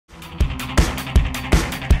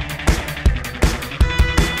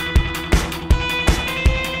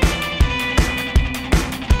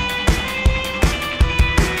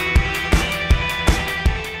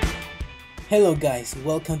Hello guys,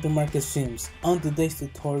 welcome to Markez Films. On today's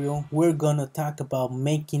tutorial, we're gonna talk about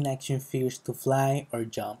making action figures to fly or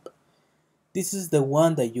jump. This is the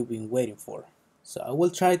one that you've been waiting for, so I will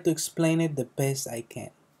try to explain it the best I can.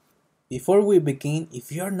 Before we begin,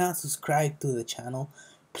 if you're not subscribed to the channel,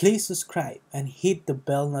 please subscribe and hit the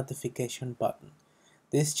bell notification button.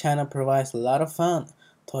 This channel provides a lot of fun,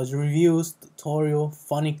 toys reviews, tutorial,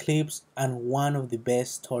 funny clips, and one of the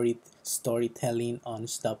best storytelling on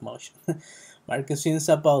stop motion. Markez Films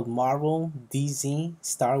about Marvel, DC,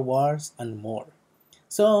 Star Wars, and more.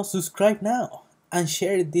 So subscribe now and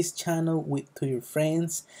share this channel to your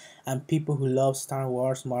friends and people who love Star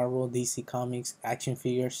Wars, Marvel, DC comics, action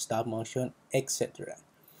figures, stop motion, etc.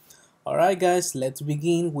 Alright guys, let's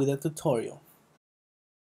begin with a tutorial.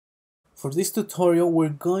 For this tutorial, we're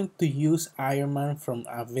going to use Iron Man from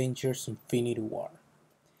Avengers Infinity War.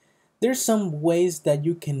 There's some ways that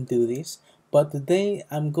you can do this, but today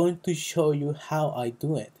I'm going to show you how I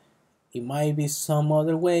do it. It might be some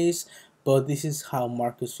other ways, but this is how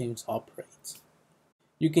Markez Films operates.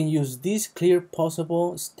 You can use this clear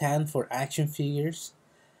posable stand for action figures.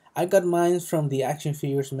 I got mine from the Action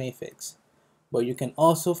Figures Mayfix, but you can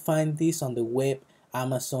also find this on the web,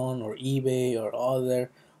 Amazon or eBay or other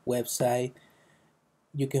website.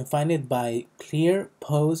 You can find it by clear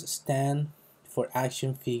pose stand for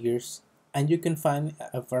action figures, and you can find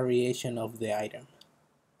a variation of the item.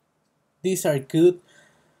 These are good,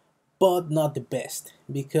 but not the best,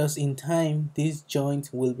 because in time these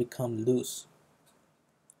joints will become loose.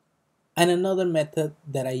 And another method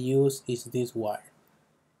that I use is this wire.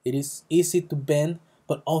 It is easy to bend,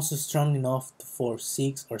 but also strong enough for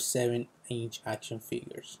 6 or 7 inch action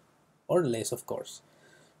figures, or less of course.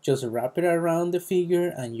 Just wrap it around the figure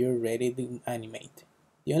and you're ready to animate.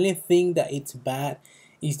 The only thing that it's bad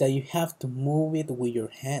is that you have to move it with your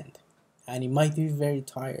hand, and it might be very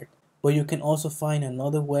tired. But you can also find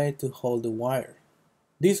another way to hold the wire.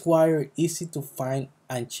 This wire is easy to find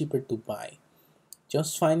and cheaper to buy.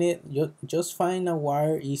 Just find a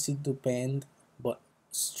wire easy to bend but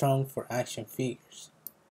strong for action figures.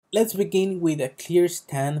 Let's begin with a clear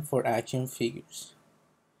stand for action figures.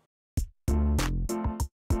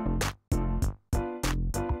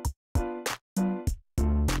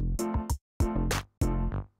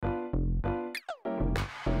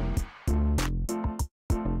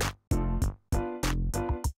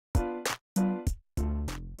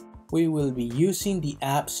 We will be using the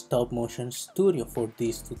app Stop Motion Studio for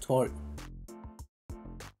this tutorial.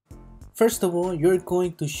 First of all, you're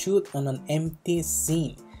going to shoot on an empty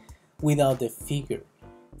scene without the figure.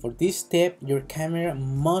 For this step, your camera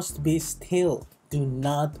must be still. Do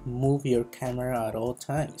not move your camera at all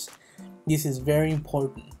times. This is very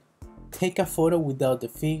important. Take a photo without the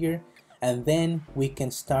figure, and then we can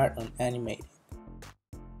start on animating.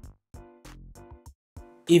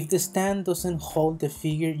 If the stand doesn't hold the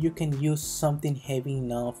figure, you can use something heavy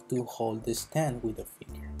enough to hold the stand with the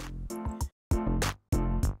figure.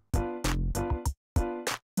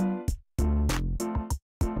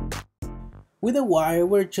 With a wire,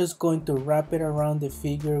 we're just going to wrap it around the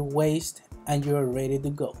figure waist and you're ready to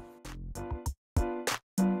go.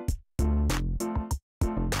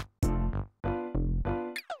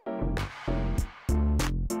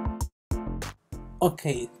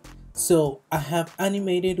 Okay. So I have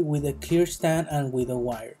animated with a clear stand and with a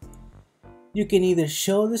wire. You can either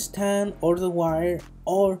show the stand or the wire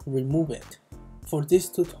or remove it. For this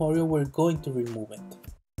tutorial, we're going to remove it.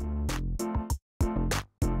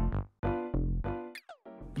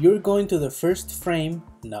 You're going to the first frame,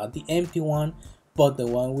 not the empty one, but the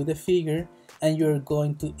one with the figure, and you're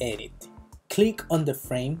going to edit. Click on the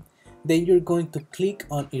frame, then you're going to click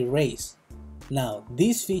on erase. Now,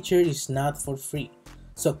 this feature is not for free,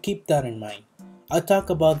 so keep that in mind. I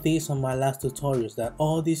talked about this on my last tutorials that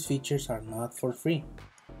all these features are not for free.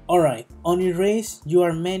 Alright, on erase, you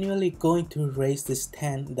are manually going to erase the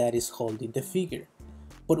stand that is holding the figure.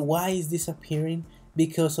 But why is this appearing?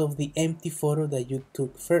 Because of the empty photo that you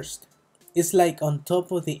took first. It's like on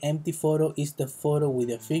top of the empty photo is the photo with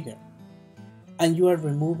the figure, and you are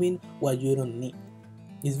removing what you don't need.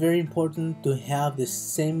 It's very important to have the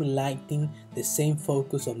same lighting, the same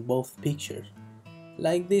focus on both pictures.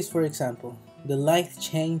 Like this, for example, the light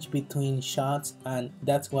change between shots, and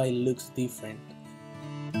that's why it looks different.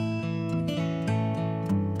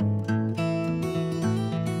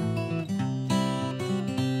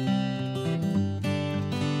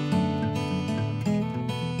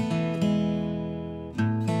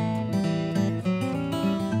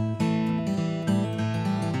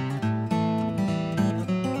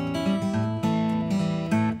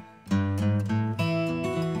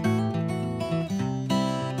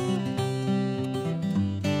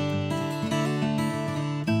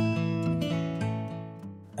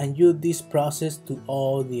 and use this process to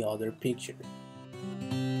all the other pictures.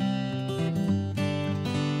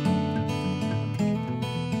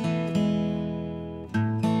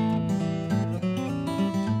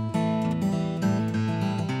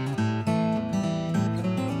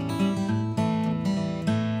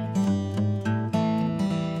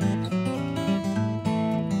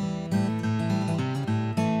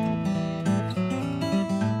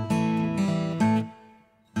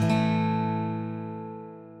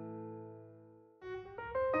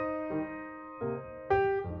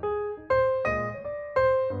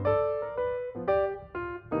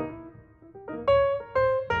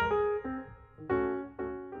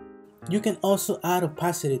 You can also add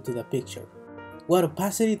opacity to the picture. What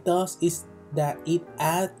opacity does is that it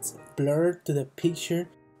adds blur to the picture,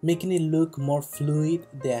 making it look more fluid,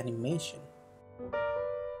 the animation.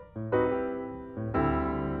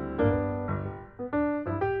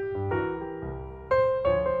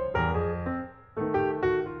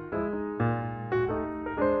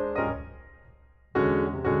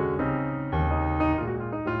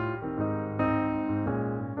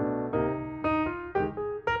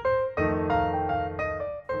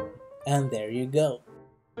 And there you go.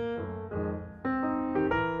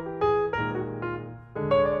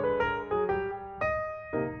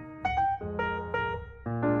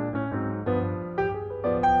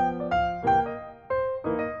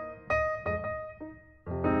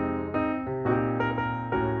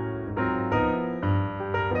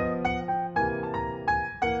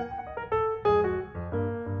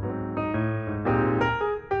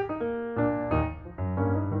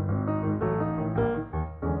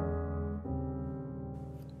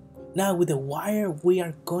 Now with the wire we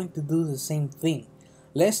are going to do the same thing.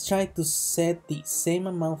 Let's try to set the same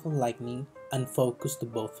amount of lightning and focus to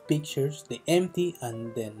both pictures, the empty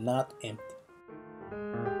and the not empty.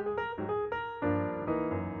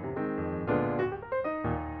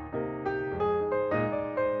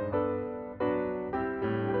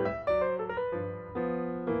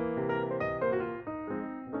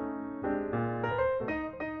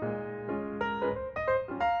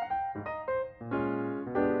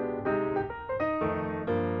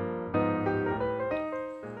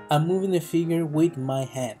 I'm moving the figure with my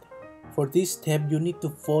hand. For this step you need to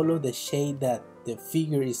follow the shade that the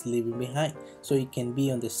figure is leaving behind so it can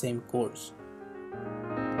be on the same course.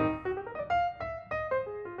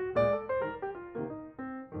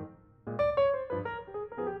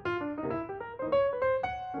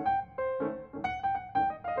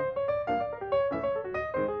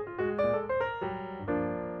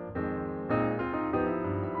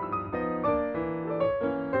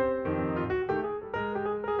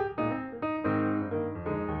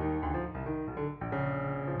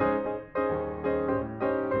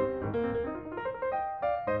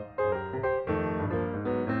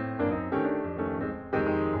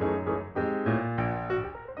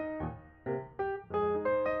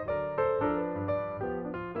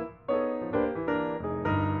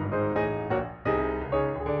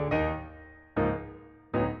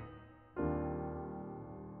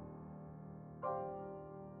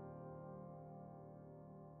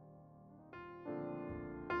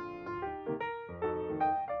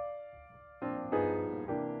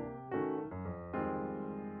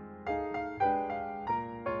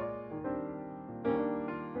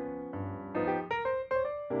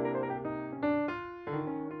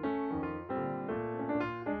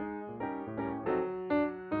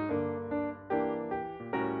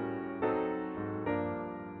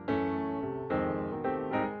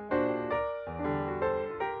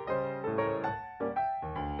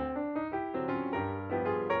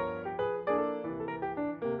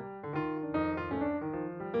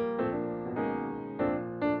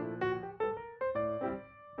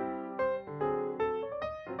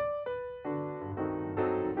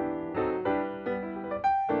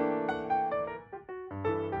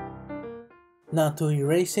 Now to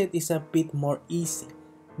erase it is a bit more easy,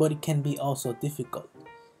 but it can be also difficult.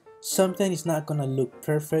 Sometimes it's not gonna look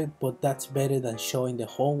perfect, but that's better than showing the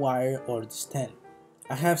whole wire or the stem.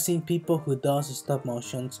 I have seen people who does stop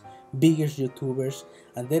motions, bigger YouTubers,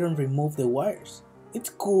 and they don't remove the wires. It's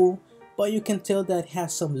cool, but you can tell that it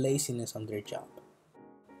has some laziness on their job.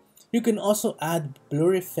 You can also add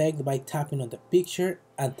blur effect by tapping on the picture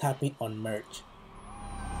and tapping on merge.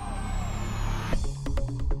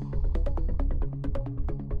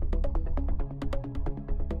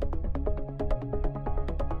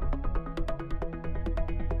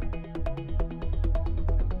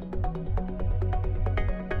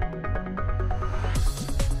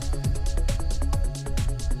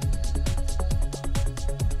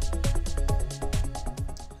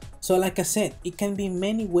 So like I said, it can be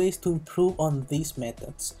many ways to improve on these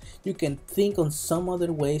methods. You can think on some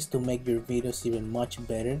other ways to make your videos even much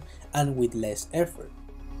better and with less effort.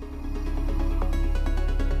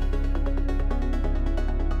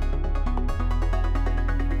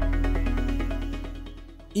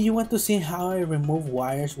 If you want to see how I remove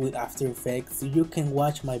wires with After Effects, you can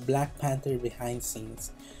watch my Black Panther behind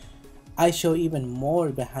scenes. I show even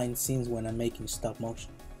more behind scenes when I'm making stop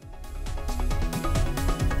motion.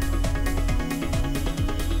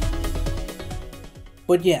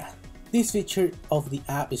 But yeah, this feature of the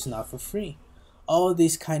app is not for free. All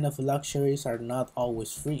these kind of luxuries are not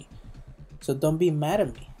always free. So don't be mad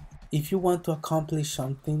at me. If you want to accomplish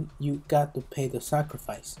something, you got to pay the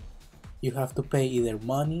sacrifice. You have to pay either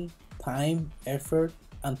money, time, effort,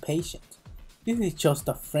 and patience. This is just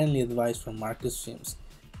a friendly advice from Markez Films.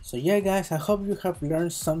 So yeah guys, I hope you have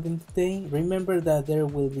learned something today. Remember that there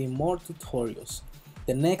will be more tutorials.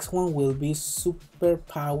 The next one will be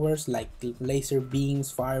superpowers like laser beams,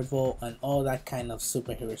 fireball, and all that kind of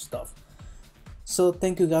superhero stuff. So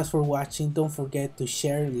thank you guys for watching. Don't forget to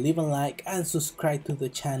share, leave a like, and subscribe to the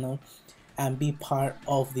channel and be part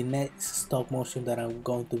of the next stop motion that I'm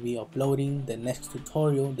going to be uploading, the next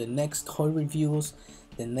tutorial, the next toy reviews,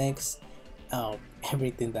 the next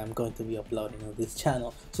everything that I'm going to be uploading on this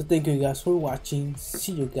channel. So thank you guys for watching.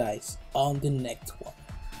 See you guys on the next one.